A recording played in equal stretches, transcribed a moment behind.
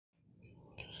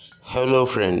Hello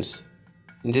friends,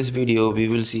 in this video we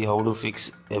will see how to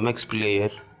fix MX player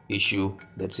issue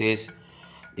that says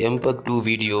mpeg 2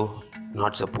 video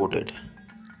not supported.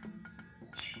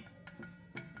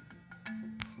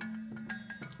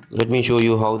 Let me show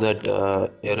you how that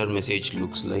error message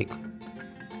looks like.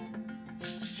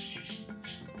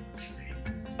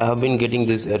 I have been getting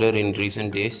this error in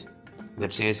recent days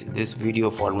that says this video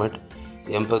format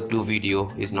mpeg 2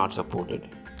 video is not supported.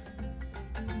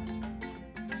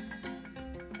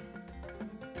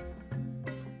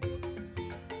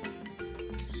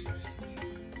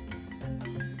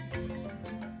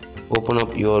 Open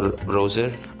up your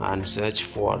browser and search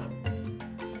for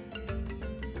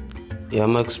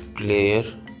MX player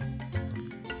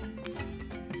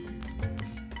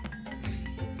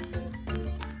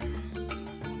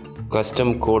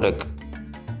custom codec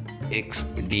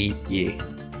XDA.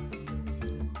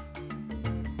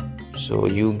 So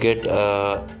you get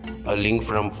a link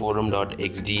from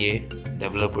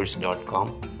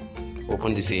forum.xdadevelopers.com.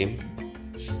 Open the same.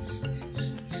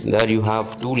 There you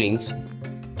have two links,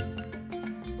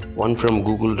 one from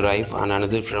Google Drive and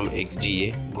another from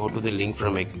XDA. Go to the link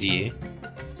from XDA.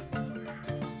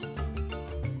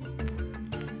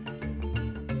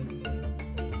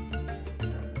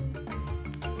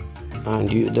 And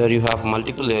there you have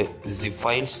multiple zip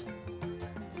files.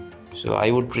 So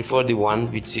I would prefer the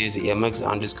one which says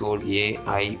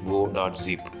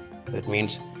mx_aio.zip. That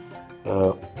means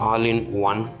all in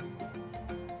one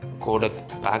codec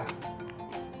pack.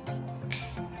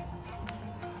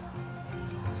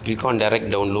 Click on direct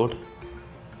download.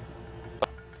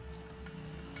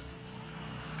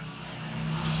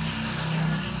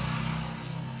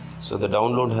 So the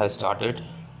download has started.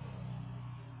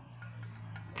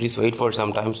 Please wait for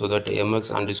some time so that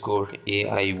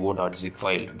mx_aio.zip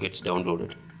file gets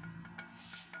downloaded.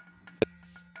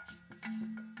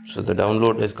 So the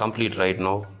download is complete right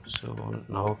now. So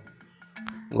now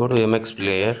go to MX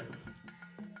player,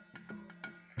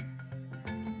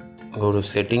 go to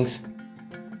settings,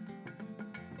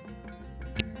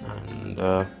 and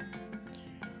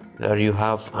there you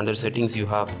have, under settings you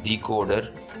have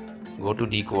decoder. Go to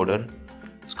decoder,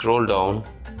 scroll down.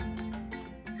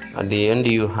 At the end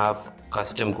you have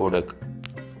custom codec.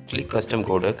 Click custom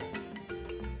codec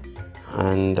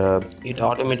and it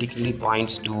automatically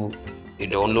points to the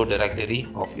download directory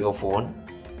of your phone,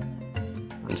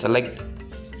 and select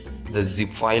the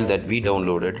zip file that we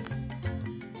downloaded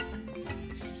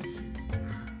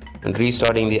and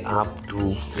restarting the app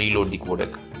to reload the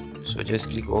codec. So just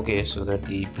click OK so that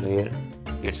the player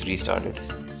gets restarted.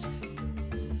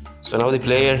 So now the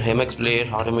MX player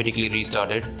automatically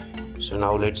restarted. So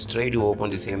now let's try to open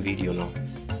the same video now.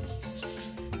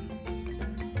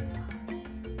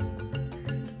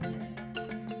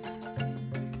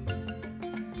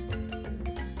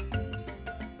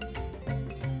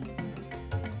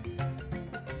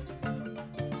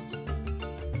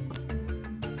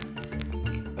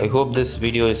 I hope this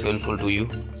video is helpful to you.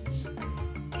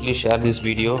 Please share this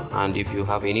video, and if you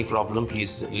have any problem,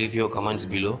 please leave your comments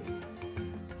below.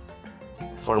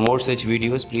 For more such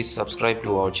videos, please subscribe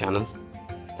to our channel.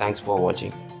 Thanks for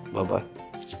watching. Bye bye.